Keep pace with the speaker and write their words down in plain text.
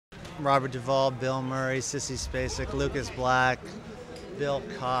Robert Duvall, Bill Murray, Sissy Spacek, Lucas Black, Bill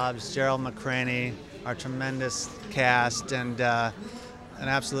Cobbs, Gerald McCraney, our tremendous cast, and an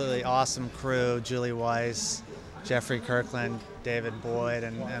absolutely awesome crew, Julie Weiss, Jeffrey Kirkland, David Boyd,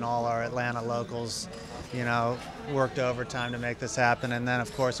 and all our Atlanta locals, you know, worked overtime to make this happen. And then,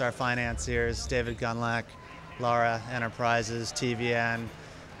 of course, our financiers, David Gunlack, Laura Enterprises, TVN,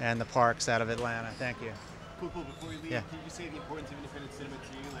 and the Parks out of Atlanta. Thank you. Cool. Before we leave, can you say the importance of independent cinema to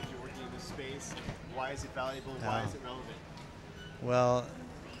you? Like, you're working in this space. Why is it valuable? Why is it relevant? Well,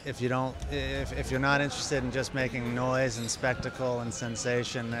 if you're not interested in just making noise and spectacle and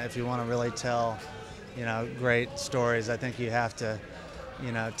sensation, if you want to really tell, you know, great stories, I think you have to,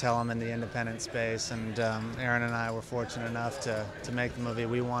 you know, tell them in the independent space. And Aaron and I were fortunate enough to make the movie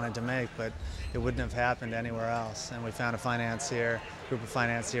we wanted to make, but it wouldn't have happened anywhere else. And we found a group of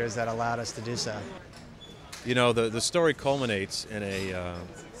financiers that allowed us to do so. You know, the story culminates in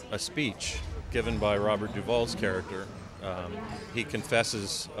a speech given by Robert Duvall's character. He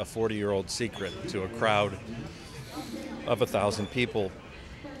confesses a 40-year-old secret to a crowd of 1,000 people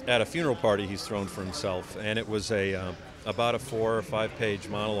at a funeral party he's thrown for himself, and it was about a 4 or 5 page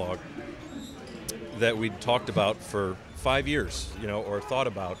monologue that we'd talked about for 5 years, you know, or thought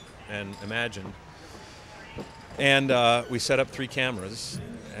about and imagined. And we set up 3 cameras,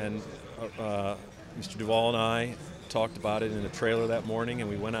 and Mr. Duvall and I talked about it in a trailer that morning, and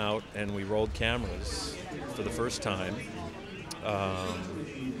we went out and we rolled cameras for the first time.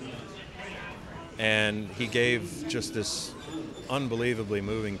 And he gave just this unbelievably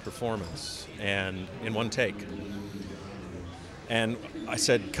moving performance, and in one take. And I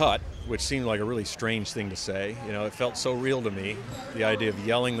said cut, which seemed like a really strange thing to say. You know, it felt so real to me. The idea of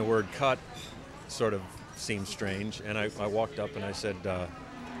yelling the word cut sort of seemed strange. And I walked up and I said, I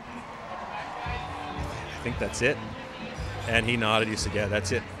think that's it. And he nodded. He said, yeah,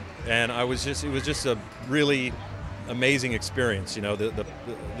 that's it. And it was just a really amazing experience. You know,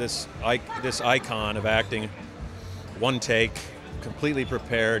 this icon of acting, one take, completely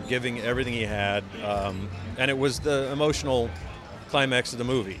prepared, giving everything he had, and it was the emotional climax of the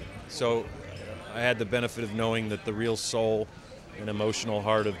movie. So I had the benefit of knowing that the real soul and emotional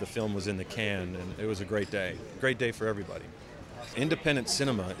heart of the film was in the can, and it was a great day for everybody. Independent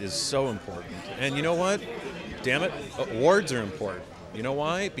cinema is so important, and you know what? Damn it, awards are important. You know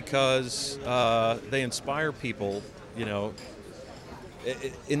why? Because they inspire people. You know,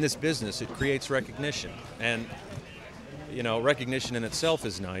 in this business, it creates recognition, and you know, recognition in itself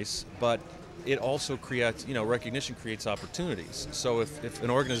is nice, but it also creates, you know, recognition creates opportunities. So if an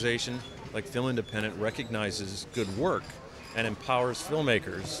organization like Film Independent recognizes good work and empowers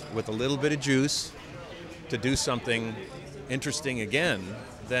filmmakers with a little bit of juice to do something interesting again,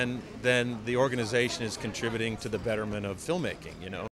 then the organization is contributing to the betterment of filmmaking, you know.